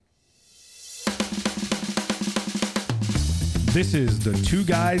This is the Two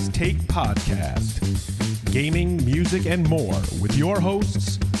Guys Take Podcast. Gaming, music, and more with your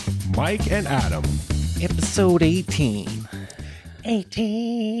hosts, Mike and Adam. Episode 18.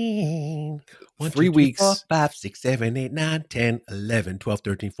 18. 1, 3 2, 3, weeks. 4, 5, 6, 7, 8, 9, 10, 11, 12,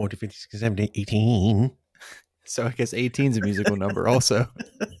 13, 14, 15, 16, 17, 18. So I guess 18 is a musical number also.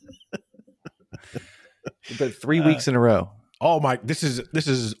 But 3 weeks in a row. Oh my, this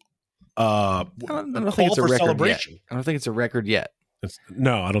is I don't think it's a record celebration. Yet. I don't think it's a record yet.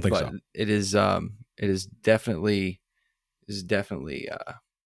 No, I don't think so. It is definitely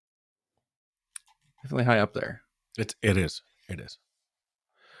high up there. It is.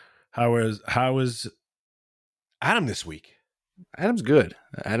 How is Adam this week? Adam's good.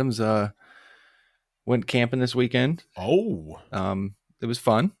 Adam's went camping this weekend. Oh. It was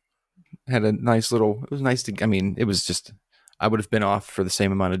fun. Had a nice little, it was nice to, I mean, it was just, I would have been off for the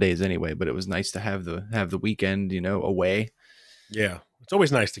same amount of days anyway, but it was nice to have the weekend, away. Yeah. It's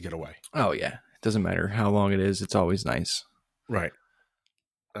always nice to get away. Oh yeah. It doesn't matter how long it is. It's always nice. Right.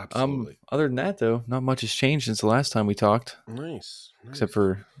 Absolutely. Other than that though, not much has changed since the last time we talked. Nice. Except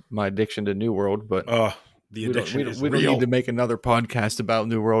for my addiction to New World, but the addiction we don't need to make another podcast about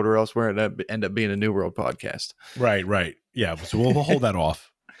New World, or else we're going to end up being a New World podcast. Right. Yeah. So we'll hold that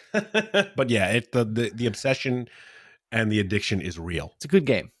off. But yeah, the obsession and the addiction is real. It's a good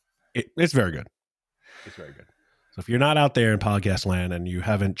game. It's very good. It's very good. So if you're not out there in podcast land and you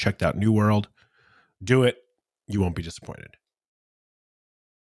haven't checked out New World, do it. You won't be disappointed.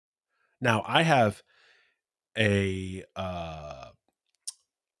 Now, I have a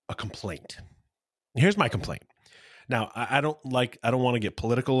complaint. Here's my complaint. Now, I don't want to get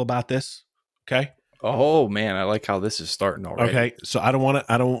political about this. Okay. Oh man, I like how this is starting already. Okay, so I don't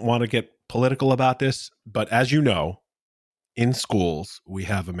want to get political about this, but as you know, in schools we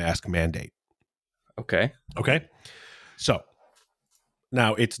have a mask mandate. Okay. So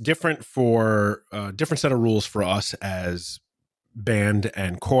now it's different for different set of rules for us as band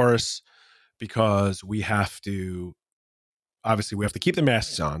and chorus, because we have to keep the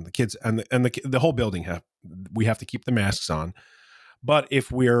masks on. The kids and the whole building we have to keep the masks on. But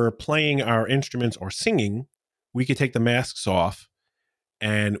if we're playing our instruments or singing, we could take the masks off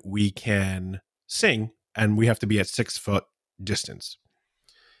and we can sing, and we have to be at 6 foot distance.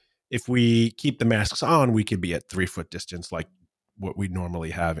 If we keep the masks on, we could be at 3 foot distance, like what we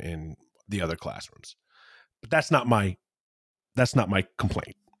normally have in the other classrooms. But that's not my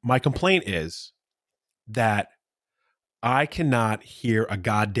complaint. My complaint is that I cannot hear a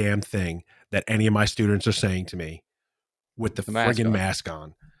goddamn thing that any of my students are saying to me with the friggin' mask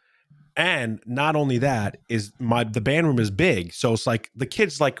on. And not only that, is the band room is big, so it's like the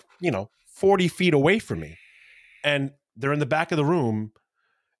kids 40 feet away from me, and they're in the back of the room,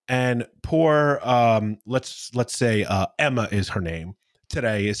 and poor let's say Emma is her name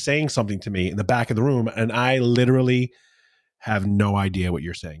today, is saying something to me in the back of the room, and I literally have no idea what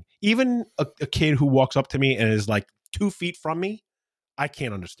you're saying. Even a kid who walks up to me and is like 2 feet from me, I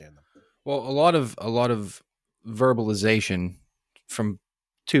can't understand them. Well, a lot of verbalization from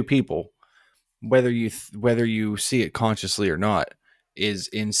two people, whether you see it consciously or not, is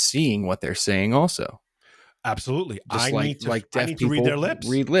in seeing what they're saying also. Absolutely. Just I need to read their lips.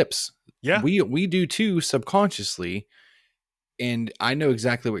 Read lips. Yeah. We do too, subconsciously, and I know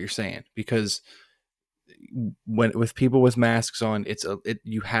exactly what you're saying, because with people with masks on,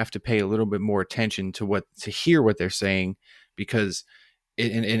 you have to pay a little bit more attention to hear what they're saying, because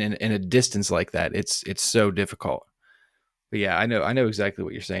in a distance like that, it's so difficult. But yeah, I know exactly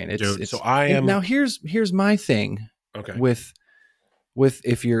what you're saying. Now here's my thing. Okay. With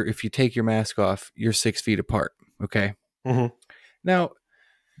if you take your mask off, you're 6 feet apart. Okay. Mm-hmm. Now,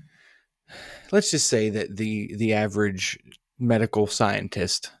 let's just say that the average medical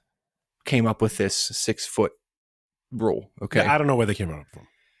scientist came up with this 6 foot rule. Okay. Yeah, I don't know where they came up from.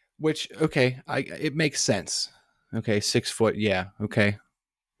 Which, okay, it makes sense. Okay, 6 foot, yeah, okay.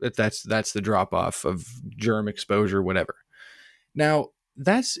 That's the drop off of germ exposure, whatever. Now,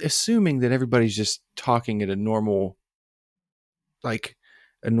 that's assuming that everybody's just talking at a normal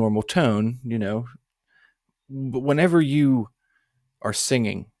tone, But whenever you are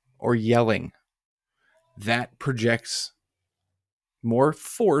singing or yelling, that projects more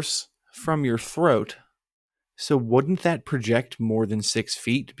force from your throat. So wouldn't that project more than 6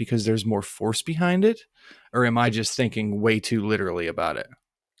 feet because there's more force behind it? Or am I just thinking way too literally about it?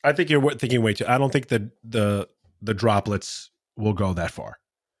 I think you're thinking way too. I don't think that the droplets will go that far.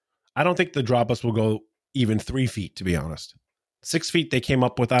 I don't think the droplets will go even 3 feet, to be honest. 6 feet they came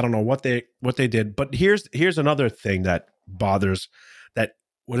up with. I don't know what they did. But here's another thing that bothers. That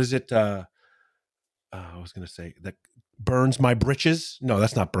what is it? I was going to say that burns my britches. No,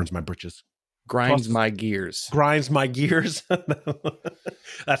 that's not burns my britches. Grinds my gears. Grinds my gears.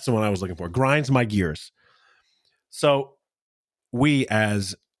 That's the one I was looking for. Grinds my gears. So we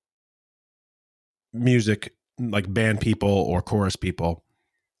as music, like band people or chorus people,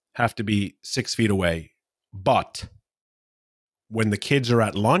 have to be 6 feet away. But when the kids are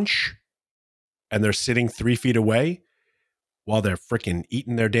at lunch and they're sitting 3 feet away while they're freaking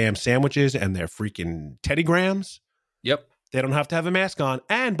eating their damn sandwiches and their freaking Teddy Grahams, Yep. they don't have to have a mask on.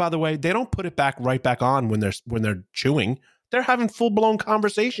 And by the way, they don't put it right back on when they're chewing. They're having full-blown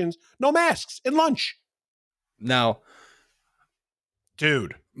conversations, no masks, in lunch. Now,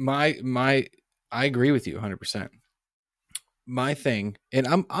 dude, I agree with you 100%. My thing, and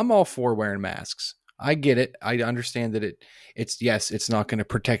I'm all for wearing masks. I get it. I understand that it's not going to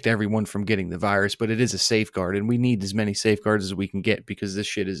protect everyone from getting the virus, but it is a safeguard, and we need as many safeguards as we can get because this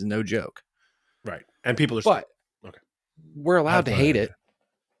shit is no joke. Right. And people are But okay. We're allowed to hate it.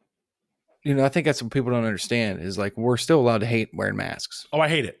 You know, I think that's what people don't understand is like we're still allowed to hate wearing masks. Oh, I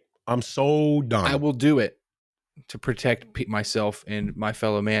hate it. I'm so done. I will do it to protect myself and my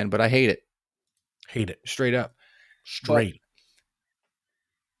fellow man, but I hate it. Hate it. Straight up. Straight.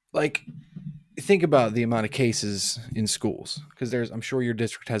 But, like, think about the amount of cases in schools because I'm sure your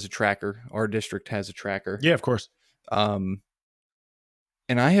district has a tracker. Our district has a tracker. Yeah, of course. And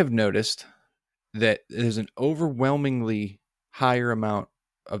I have noticed that there's an overwhelmingly higher amount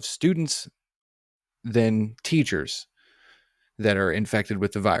of students than teachers that are infected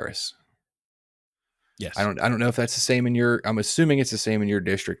with the virus. Yes. I don't know if that's the same in your, I'm assuming it's the same in your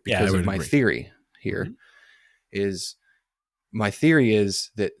district because of my theory here is my theory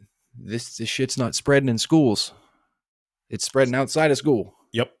is that this shit's not spreading in schools. It's spreading outside of school.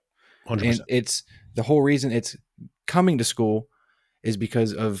 Yep. 100%. And it's the whole reason it's coming to school is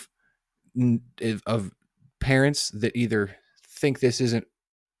because of parents that either think this isn't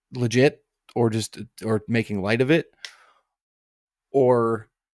legit or making light of it or,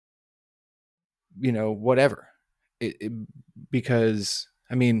 you know, whatever. Because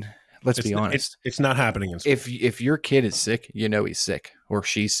I mean, let's be honest. It's not happening in school. If your kid is sick, you know he's sick or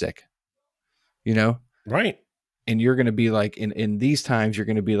she's sick, you know? Right. And you're going to be like, in these times, you're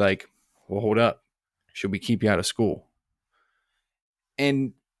going to be like, well, hold up. Should we keep you out of school?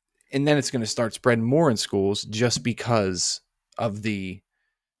 And then it's going to start spreading more in schools just because of the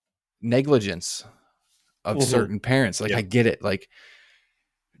negligence of certain parents. Like, I get it. Like,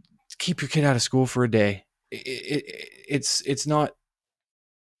 keep your kid out of school for a day. It's not,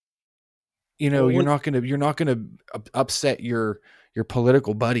 you know, you're not going to upset your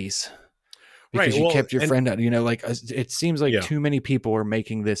political buddies because you kept your friend out. You know, like it seems like too many people are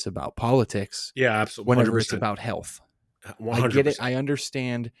making this about politics. Yeah, absolutely. Whenever it's about health. 100%. I get it. I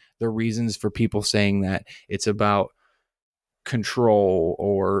understand the reasons for people saying that it's about control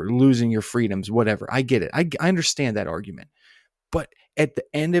or losing your freedoms, whatever. I get it. I understand that argument. But at the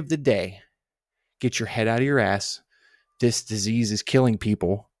end of the day, get your head out of your ass. This disease is killing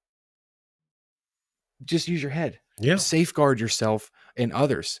people. Just use your head. Yeah. Safeguard yourself and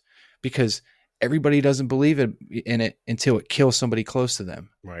others because everybody doesn't believe in it until it kills somebody close to them.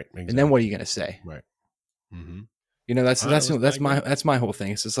 Right. Exactly. And then what are you going to say? Right. Mm-hmm. You know, that's my whole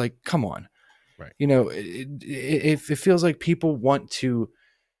thing. It's just like, come on. Right. You know, it feels like people want to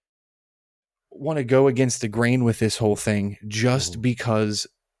go against the grain with this whole thing just because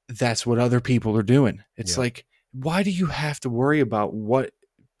that's what other people are doing. It's like, why do you have to worry about what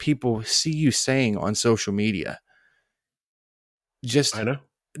people see you saying on social media? Just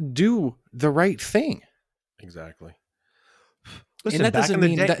do the right thing. Exactly. Listen, and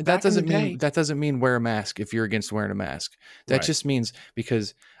that doesn't mean wear a mask if you're against wearing a mask. That just means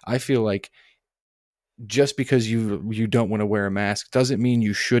because I feel like just because you don't want to wear a mask doesn't mean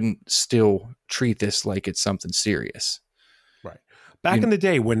you shouldn't still treat this like it's something serious. Right. Back in the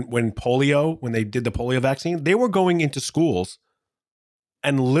day when they did the polio vaccine, they were going into schools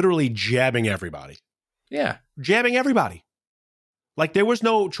and literally jabbing everybody. Yeah. Jabbing everybody. Like there was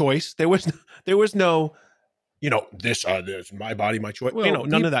no choice. There was no, you know, this my body, my choice. Well, you know,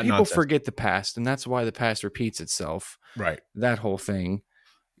 none of that nonsense. People forget the past, and that's why the past repeats itself. Right. That whole thing.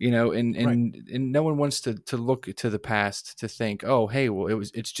 You know, and no one wants to look to the past to think, oh, hey, well,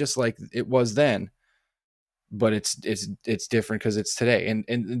 it's just like it was then, but it's different because it's today.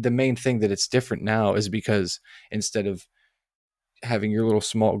 And the main thing that it's different now is because instead of having your little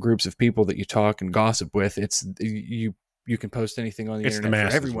small groups of people that you talk and gossip with, it's you can post anything on the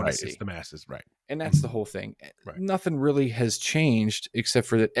internet for everyone to see. It's the masses, right? And that's the whole thing. Right. Nothing really has changed except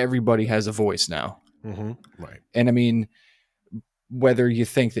for that everybody has a voice now. Mm-hmm. Right. And I mean, whether you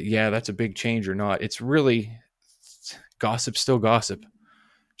think that, that's a big change or not, it's really gossip's still gossip.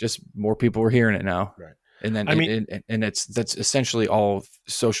 Just more people are hearing it now. Right. And then, that's essentially all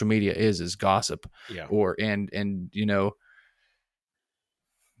social media is gossip. Yeah. And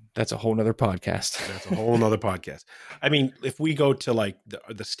that's a whole nother podcast. That's a whole nother podcast. I mean, if we go to like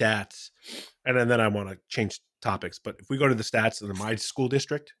the stats, and then I want to change topics, but if we go to the stats in my school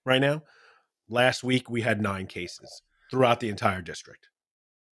district right now, last week we had 9 cases throughout the entire district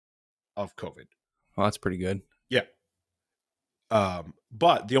of COVID. Well, that's pretty good. Yeah.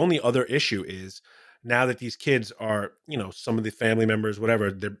 But the only other issue is now that these kids are, some of the family members,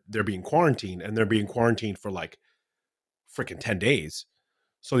 whatever, they're being quarantined, and they're being quarantined for like freaking 10 days.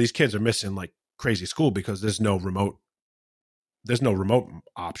 So these kids are missing like crazy school because there's no remote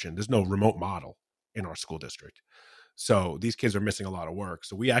option. There's no remote model in our school district. So these kids are missing a lot of work.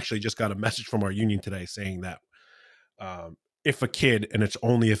 So we actually just got a message from our union today saying that if a kid, and it's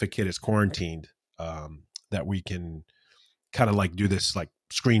only if a kid is quarantined, that we can kind of like do this like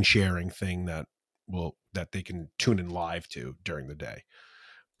screen sharing thing that they can tune in live to during the day.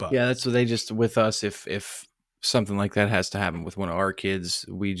 But yeah, that's what they just with us. If something like that has to happen with one of our kids,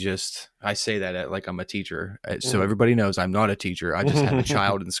 I say that like I'm a teacher, so everybody knows I'm not a teacher. I just have a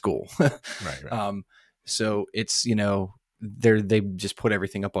child in school. Right. So it's they just put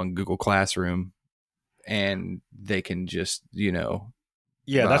everything up on Google Classroom, and they can just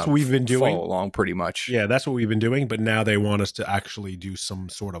that's what we've been doing. Follow along pretty much. Yeah, that's what we've been doing. But now they want us to actually do some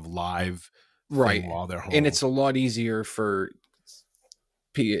sort of live thing while they're home, and it's a lot easier for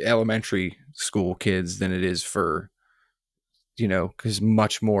elementary school kids than it is for because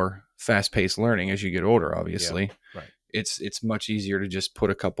much more fast-paced learning as you get older. Obviously, right. It's much easier to just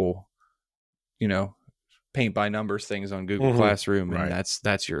put a couple paint by numbers things on Google Classroom, and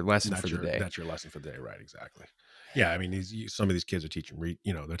that's your lesson for the day. That's your lesson for the day, right? Exactly. Yeah, I mean, some of these kids are teaching,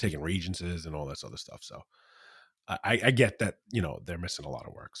 they're taking regencies and all this other stuff. So I get that, they're missing a lot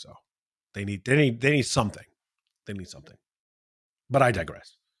of work. So they need something. They need something. But I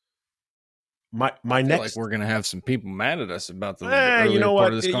digress. My next, like we're gonna have some people mad at us about the earlier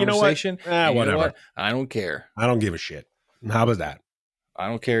part of this conversation. Whatever. I don't care. I don't give a shit. How about that? I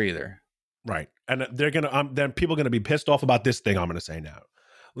don't care either. Right, and they're gonna then people are gonna be pissed off about this thing I'm gonna say now.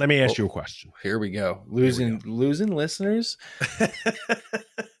 Let me ask you a question. Here we go. Losing listeners.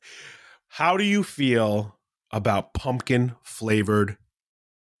 How do you feel about pumpkin flavored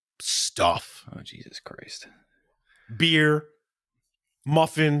stuff? Oh, Jesus Christ. Beer,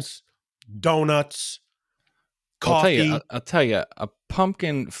 muffins, donuts, coffee. I'll tell you, a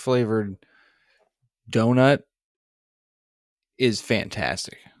pumpkin flavored donut is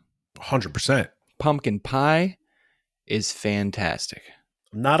fantastic. 100%. Pumpkin pie is fantastic.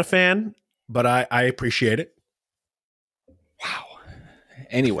 I'm not a fan, but I appreciate it. Wow.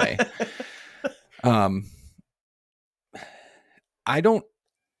 Anyway, I don't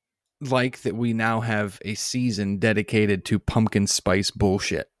like that we now have a season dedicated to pumpkin spice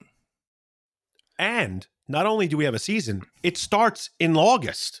bullshit. And not only do we have a season, it starts in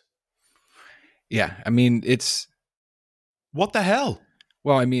August. Yeah, I mean, it's... What the hell?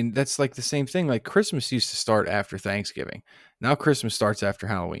 Well, I mean, that's like the same thing. Like Christmas used to start after Thanksgiving. Now Christmas starts after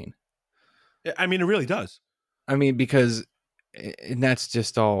Halloween. I mean, it really does. I mean, because... And that's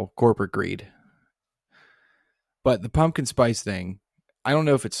just all corporate greed. But the pumpkin spice thing, I don't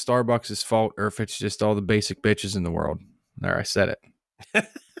know if it's Starbucks' fault or if it's just all the basic bitches in the world. There, I said it.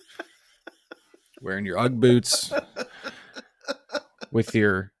 Wearing your Ugg boots with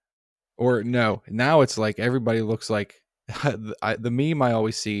your... Or no, now it's like everybody looks like... the meme I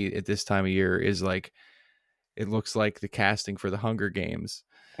always see at this time of year is like... It looks like the casting for the Hunger Games.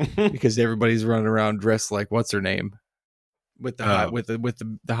 Because everybody's running around dressed like what's her name? With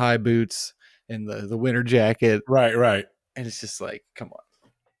the high boots and the winter jacket. Right. And it's just like, come on.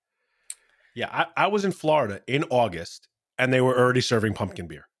 Yeah, I was in Florida in August, and they were already serving pumpkin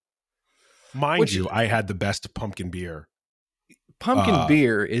beer. Mind you, I had the best pumpkin beer. Pumpkin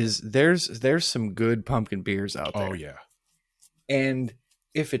beer is there's some good pumpkin beers out there. Oh yeah. And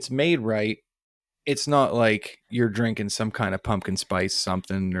if it's made right, it's not like you're drinking some kind of pumpkin spice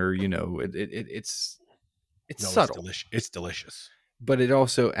something, or it's subtle. It's delicious. But it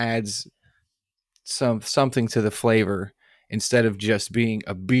also adds something to the flavor instead of just being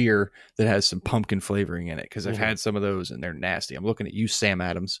a beer that has some pumpkin flavoring in it. Because I've had some of those and they're nasty. I'm looking at you, Sam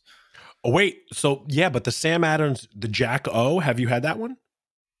Adams. Oh, wait. So, yeah, but the Sam Adams, the Jack O, have you had that one?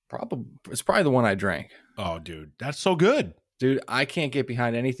 It's probably the one I drank. Oh, dude, that's so good. Dude, I can't get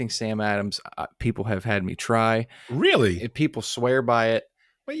behind anything Sam Adams. People have had me try. Really? If people swear by it.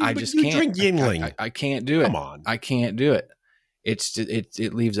 I just can't. Drink Yingling. I can't do it. Come on. I can't do it.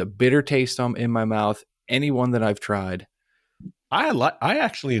 It leaves a bitter taste in my mouth, anyone that I've tried. I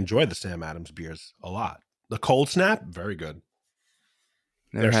actually enjoy the Sam Adams beers a lot. The Cold Snap, very good.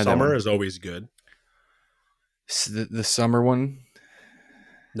 Never Their had that summer one. is always good. The summer one.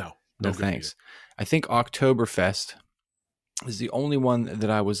 No No good thanks. I think Oktoberfest is the only one that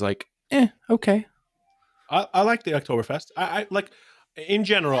I was like, okay. I like the Oktoberfest. I like in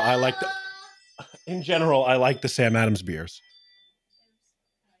general. I like the Sam Adams beers.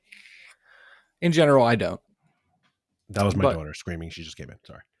 In general, I don't. That was my But- daughter screaming. She just came in.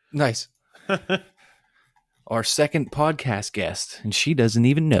 Sorry. Nice. Our second podcast guest, and she doesn't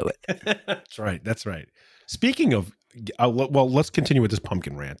even know it. That's right. That's right. Speaking of, well, let's continue with this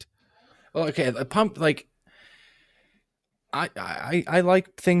pumpkin rant. Well, okay, the I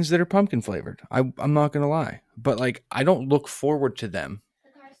like things that are pumpkin flavored. I'm not gonna lie, but like I don't look forward to them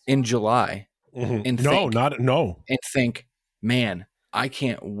in July Mhm. and No. think, man, I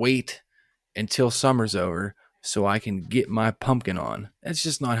can't wait until summer's over so I can get my pumpkin on. That's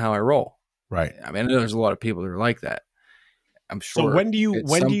just not how I roll. Right. I mean, I know there's a lot of people that are like that. I'm sure. So when do you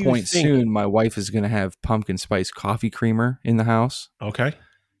point think? soon, my wife is going to have pumpkin spice coffee creamer in the house. Okay,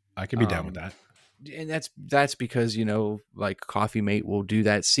 I can be down with that. And that's because, like Coffee Mate will do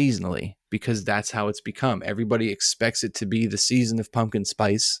that seasonally because that's how it's become. Everybody expects it to be the season of pumpkin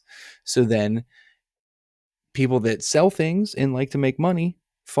spice. So then people that sell things and like to make money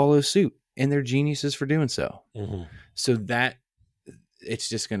follow suit, and they're geniuses for doing so. Mm-hmm. So that it's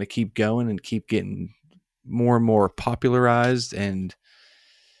just going to keep going and keep getting more and more popularized. And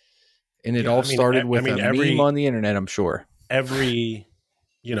it all started with a meme on the internet, I'm sure. Every,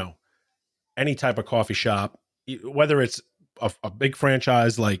 any type of coffee shop, whether it's a big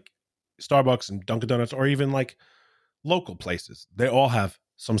franchise like Starbucks and Dunkin' Donuts, or even like local places, they all have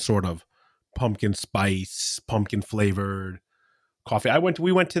some sort of pumpkin spice, pumpkin flavored coffee.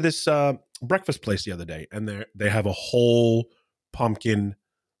 We went to this breakfast place the other day, and they have a whole pumpkin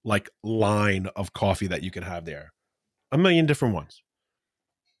like line of coffee that you can have there. 1 million different ones.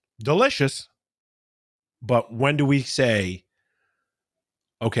 Delicious. But when do we say,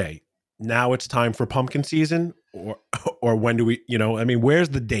 okay, now it's time for pumpkin season? Or when do we, where's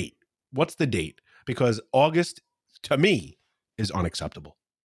the date? What's the date? Because August, to me, is unacceptable.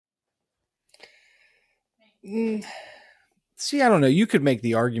 See, I don't know. You could make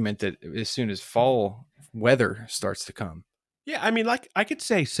the argument that as soon as fall weather starts to come. Yeah, like I could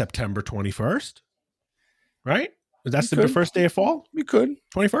say September 21st, right? That's the first day of fall? You could.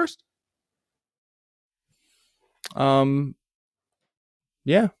 21st?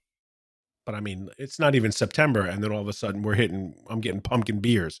 Yeah. But it's not even September, and then all of a sudden I'm getting pumpkin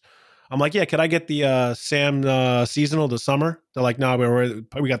beers. I'm like, yeah, could I get the Sam seasonal, the summer? They're like, no,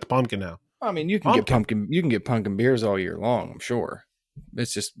 we got the pumpkin now. You can get pumpkin beers all year long, I'm sure.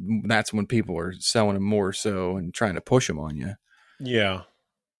 It's just that's when people are selling them more so and trying to push them on you. Yeah.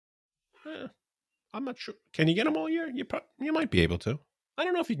 I'm not sure. Can you get them all year? You might be able to. I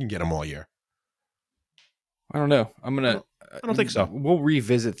don't know if you can get them all year. I don't know. I don't think so. We'll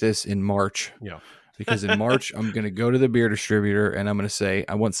revisit this in March. Yeah. Because in March, I'm going to go to the beer distributor and I'm going to say,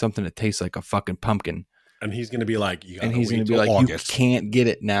 I want something that tastes like a fucking pumpkin. And he's going to be like, you can't get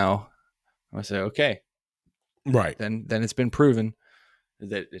it now. I say, okay. Right. Then it's been proven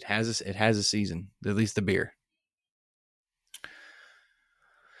that it has a season, at least the beer.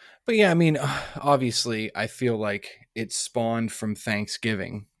 But yeah, obviously, I feel like it spawned from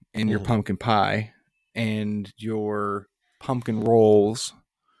Thanksgiving and your pumpkin pie and your pumpkin rolls,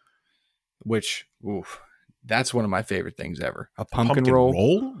 which, that's one of my favorite things ever. A pumpkin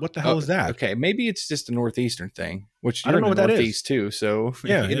roll? What the hell is that? Okay, maybe it's just a Northeastern thing, which I don't know what that is. Northeast too. So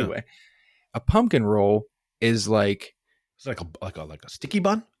yeah, anyway, a pumpkin roll is like it's like a sticky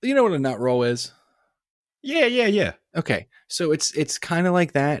bun. You know what a nut roll is? Yeah. Okay, so it's kind of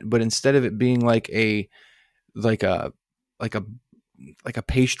like that, but instead of it being like a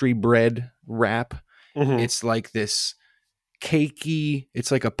pastry bread wrap, it's like this cakey.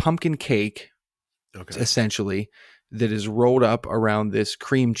 It's like a pumpkin cake, essentially, that is rolled up around this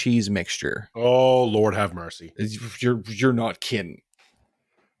cream cheese mixture. Oh, Lord have mercy! You're not kidding.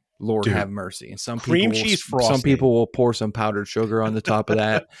 Lord have mercy. And some people will pour some powdered sugar on the top of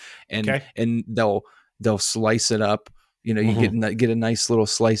that, and they'll slice it up. You get a nice little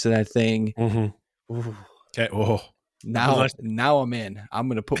slice of that thing. Okay. Oh, now I'm in. I'm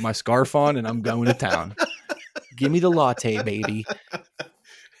gonna put my scarf on and I'm going to town. Give me the latte, baby.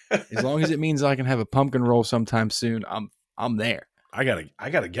 As long as it means I can have a pumpkin roll sometime soon, I'm there. I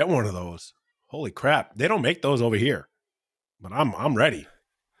gotta get one of those. Holy crap! They don't make those over here, but I'm ready.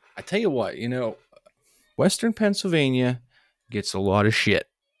 I tell you what, Western Pennsylvania gets a lot of shit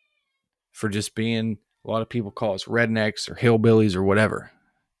for just being A lot of people call us rednecks or hillbillies or whatever.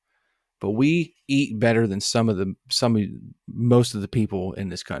 But we eat better than most of the people in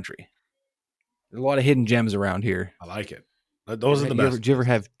this country. There's a lot of hidden gems around here. I like it. Those are the best. Did you ever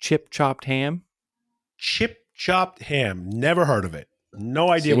have chip chopped ham? Chip chopped ham. Never heard of it. No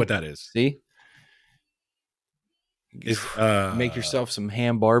idea what that is. See? Make yourself some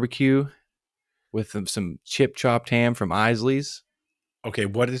ham barbecue with some chip chopped ham from Isley's. Okay,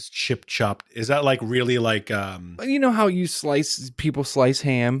 what is chip chopped? Is that like really like You know how people slice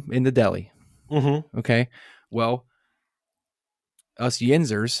ham in the deli? Mm-hmm. Okay. Well, us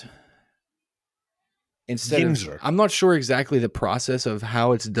Yinzers, I'm not sure exactly the process of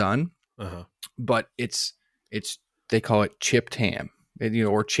how it's done, but it's they call it chipped ham,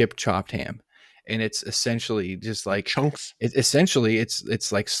 or chip chopped ham. And it's essentially just like chunks.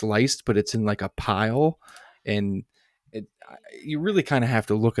 It's like sliced, but it's in like a pile, and you really kind of have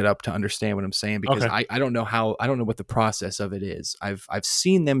to look it up to understand what I'm saying, because I don't know what the process of it is. I've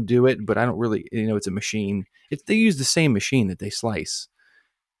seen them do it, but I don't really, it's a machine. They use the same machine that they slice,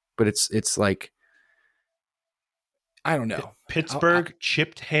 but it's like, I don't know. Pittsburgh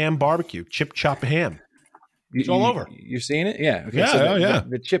chipped ham barbecue, chip chopped ham. It's all over. You're seeing it? Yeah. Okay. Yeah. So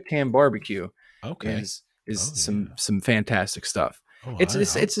the chipped ham barbecue is some fantastic stuff. It's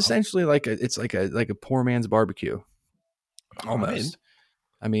essentially like a poor man's barbecue. Almost.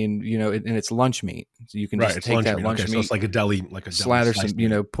 I mean, and it's lunch meat. So you can just take that lunch meat. So it's like a deli, slather some,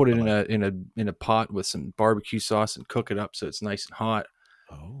 put it in a pot with some barbecue sauce and cook it up so it's nice and hot.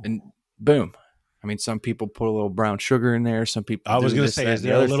 Oh. And boom. I mean, some people put a little brown sugar in there. Some people. I was going to say, is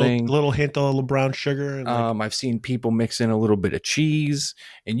there a little hint of a little brown sugar? I've seen people mix in a little bit of cheese,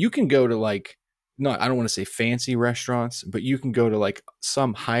 and you can go to I don't want to say fancy restaurants, but you can go to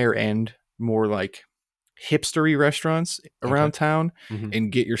some higher end, more like hipstery restaurants around town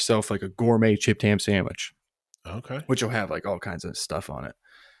and get yourself a gourmet chipped ham sandwich. Okay. Which will have all kinds of stuff on it.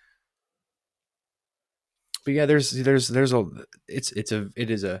 But yeah, it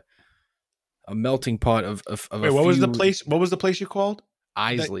is a melting pot of Wait, what was the place? What was the place you called?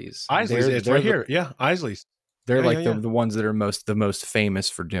 Isley's. Isley's. It's right here. Yeah, Isley's. They're the ones that are the most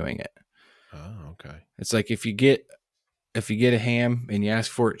famous for doing it. Oh, okay. It's like if you get a ham and you ask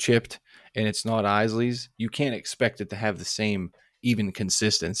for it chipped and it's not Isley's, you can't expect it to have the same even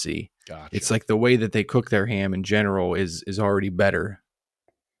consistency. Gotcha. It's like the way that they cook their ham in general is already better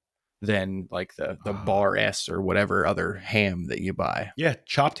than the Bar S or whatever other ham that you buy. Yeah,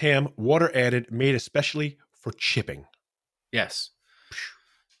 chopped ham, water added, made especially for chipping. Yes.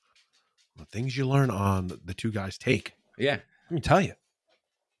 The things you learn on the Two Guys Take. Yeah. Let me tell you.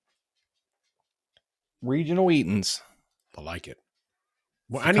 Regional Eatons. I like it.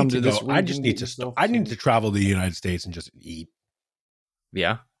 Well, I need to go. I just need to. I need to travel to the United States and just eat.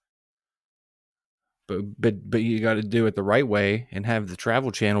 Yeah. But you got to do it the right way and have the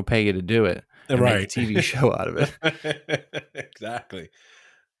Travel Channel pay you to do it. And right. Make a TV show out of it. Exactly.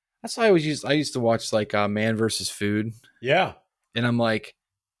 That's why I used to watch Man vs. Food. Yeah. And I'm like,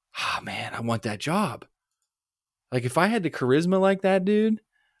 man, I want that job. If I had the charisma like that, dude,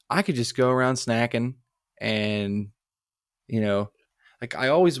 I could just go around snacking and, I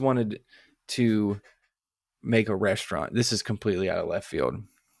always wanted to make a restaurant. This is completely out of left field.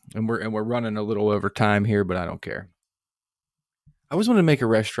 And we're running a little over time here, but I don't care. I always wanted to make a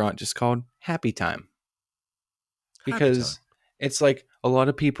restaurant just called Happy Time. Because it's like a lot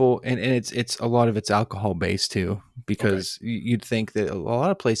of people, and it's a lot of it's alcohol based too, because you'd think that a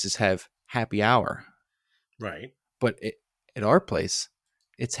lot of places have happy hour. Right. But at our place,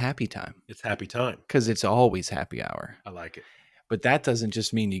 it's Happy Time. It's Happy Time. Because it's always happy hour. I like it. But that doesn't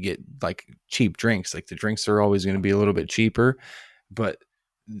just mean you get cheap drinks. The drinks are always going to be a little bit cheaper, but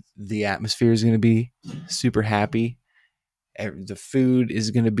the atmosphere is going to be super happy. The food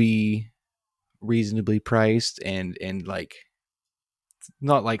is going to be reasonably priced and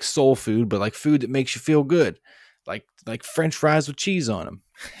not like soul food, but food that makes you feel good. Like French fries with cheese on them.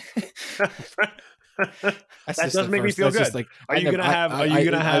 That does make me feel good. Are you gonna have?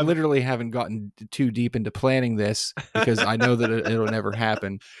 I literally haven't gotten too deep into planning this because I know that it'll never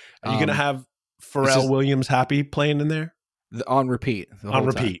happen. Are you gonna have Pharrell Williams happy playing in there? On repeat. On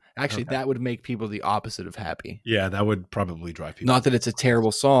repeat. Time. Actually, that would make people the opposite of happy. Yeah, that would probably drive people. Not that it's a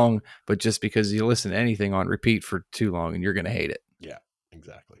terrible song, but just because you listen to anything on repeat for too long and you're gonna hate it. Yeah,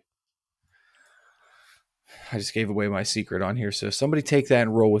 exactly. I just gave away my secret on here. So somebody take that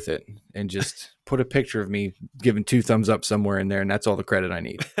and roll with it and just put a picture of me giving 2 thumbs up somewhere in there. And that's all the credit I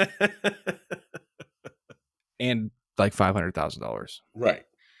need. And $500,000. Right.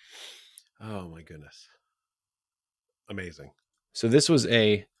 Oh my goodness. Amazing. So this was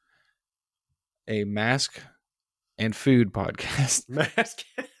a a mask and food podcast. Mask.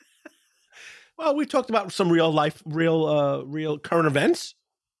 Well, we talked about some real life, real current events,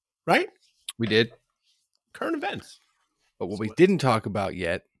 right? We did. Current events. But what we didn't talk about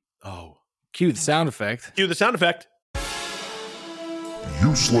yet. Oh. Cue the sound effect. Cue the sound effect.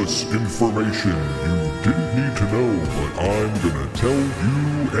 Useless information you didn't need to know, but I'm gonna tell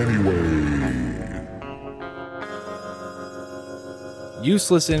you anyway.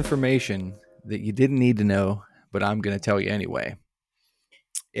 Useless information that you didn't need to know, but I'm going to tell you anyway.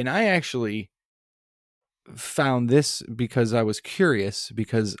 And I actually found this because I was curious,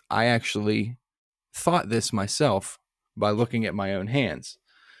 because I actually thought this myself by looking at my own hands.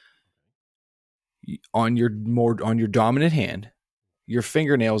 On your dominant hand, your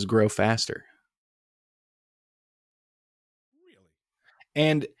fingernails grow faster. Really?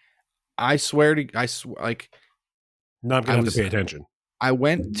 And I swear to like Now I'm gonna have to pay attention. I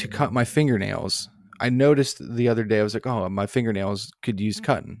went to cut my fingernails. I noticed the other day, I was like, oh, my fingernails could use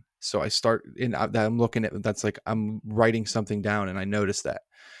cutting. So I start, and I'm looking at, that's like, I'm writing something down and I noticed that.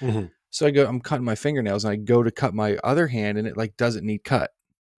 Mm-hmm. So I'm cutting my fingernails and I go to cut my other hand and it like doesn't need cut.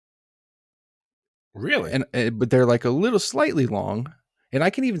 Really? But they're like a little slightly long, and I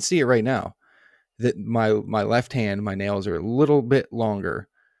can even see it right now that my left hand, my nails are a little bit longer,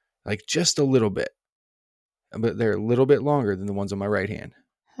 like just a little bit. But they're a little bit longer than the ones on my right hand.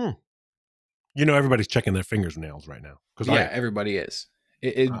 You know, everybody's checking their fingernails right now. Yeah, everybody is.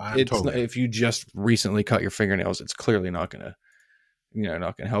 It's totally. If you just recently cut your fingernails, it's clearly not going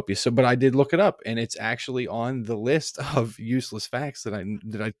to help you. So, but I did look it up, and it's actually on the list of useless facts that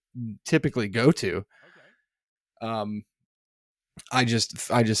I typically go to. Okay. I just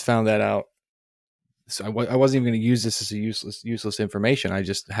found that out. So I wasn't even going to use this as a useless information. I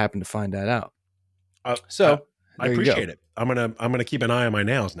just happened to find that out. I appreciate it. I'm gonna keep an eye on my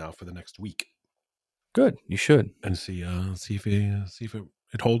nails now for the next week. Good, you should, and see if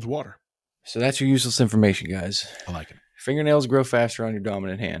it holds water. So that's your useless information, guys. I like it. Fingernails grow faster on your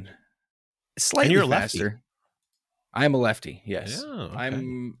dominant hand, slightly faster. I am a lefty. Yes, yeah, okay.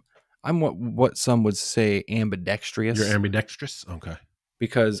 I'm what some would say ambidextrous. You're ambidextrous, okay?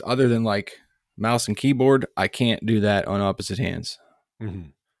 Because other than like mouse and keyboard, I can't do that on opposite hands. Mm-hmm.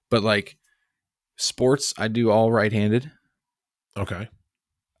 But like sports, I do all right-handed. Okay.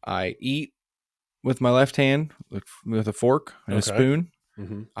 I eat with my left hand with a fork and a spoon.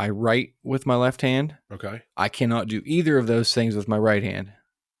 Mm-hmm. I write with my left hand. Okay. I cannot do either of those things with my right hand.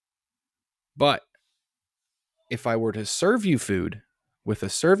 But if I were to serve you food with a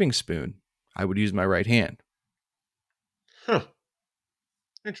serving spoon, I would use my right hand. Huh.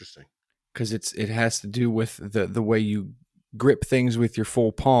 Interesting. Because it has to do with the way you grip things with your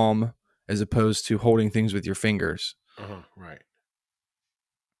full palm as opposed to holding things with your fingers. Right.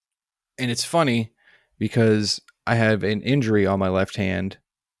 And it's funny because I have an injury on my left hand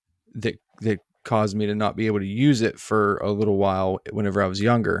that caused me to not be able to use it for a little while whenever I was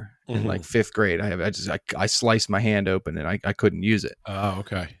younger. In like 5th grade. I sliced my hand open and I couldn't use it. Oh,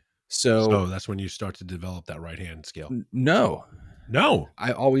 okay. So that's when you start to develop that right hand skill. No.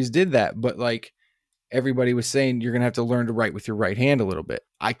 I always did that, but like everybody was saying, you're going to have to learn to write with your right hand a little bit.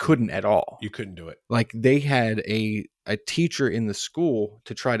 I couldn't at all. You couldn't do it. Like they had a teacher in the school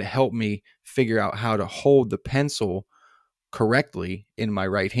to try to help me figure out how to hold the pencil correctly in my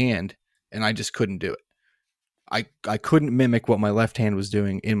right hand, and I just couldn't do it. I couldn't mimic what my left hand was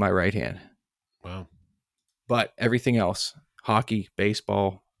doing in my right hand. Wow. But everything else, hockey,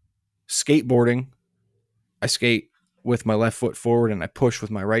 baseball, skateboarding, I skate with my left foot forward and I push with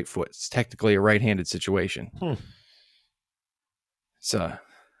my right foot. It's technically a right-handed situation. So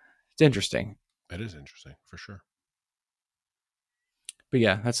it's interesting. It is interesting for sure. But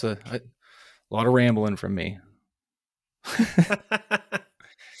yeah, that's a lot of rambling from me.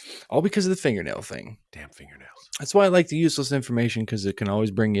 All because of the fingernail thing. Damn fingernails. That's why I like the useless information, because it can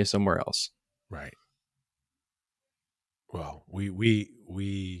always bring you somewhere else. Right. Well,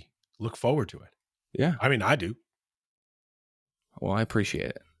 we look forward to it. Yeah. I mean, I do. Well, I appreciate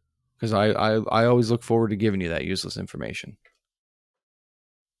it, because I always look forward to giving you that useless information.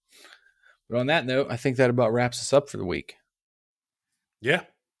 But on that note, I think that about wraps us up for the week. Yeah.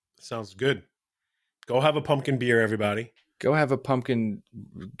 Sounds good. Go have a pumpkin beer, everybody. Go have a pumpkin.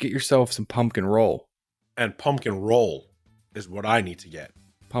 Get yourself some pumpkin roll. And pumpkin roll is what I need to get.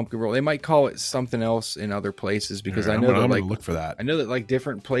 Pumpkin roll. They might call it something else in other places, because I'm gonna look for that. I know that like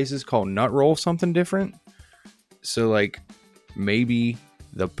different places call nut roll something different. So like maybe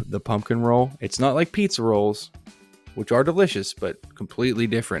the pumpkin roll. It's not like pizza rolls, which are delicious but completely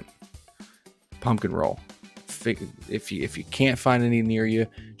different. Pumpkin roll. if you can't find any near you,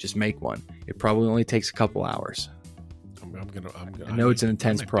 just make one. It probably only takes a couple hours. I know it's an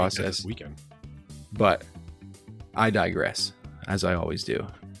intense I might bake that process. this weekend. But I digress, as I always do.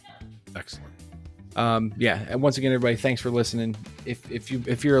 Excellent. Yeah, and once again, everybody, thanks for listening.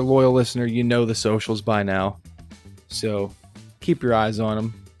 If you're a loyal listener, you know the socials by now, so keep your eyes on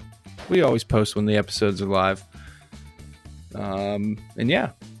them. We always post when the episodes are live. And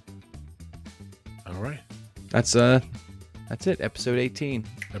yeah, All right. that's it. Episode 18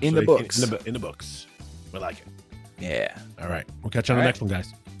 in the 18 books. In the books. We like it. Yeah. All right. We'll catch you on All the right. next one,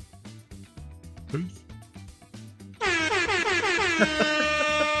 guys. Peace.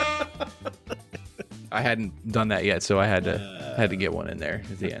 I hadn't done that yet, so I had to get one in there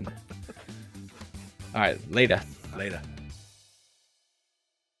at the end. All right, later. Later.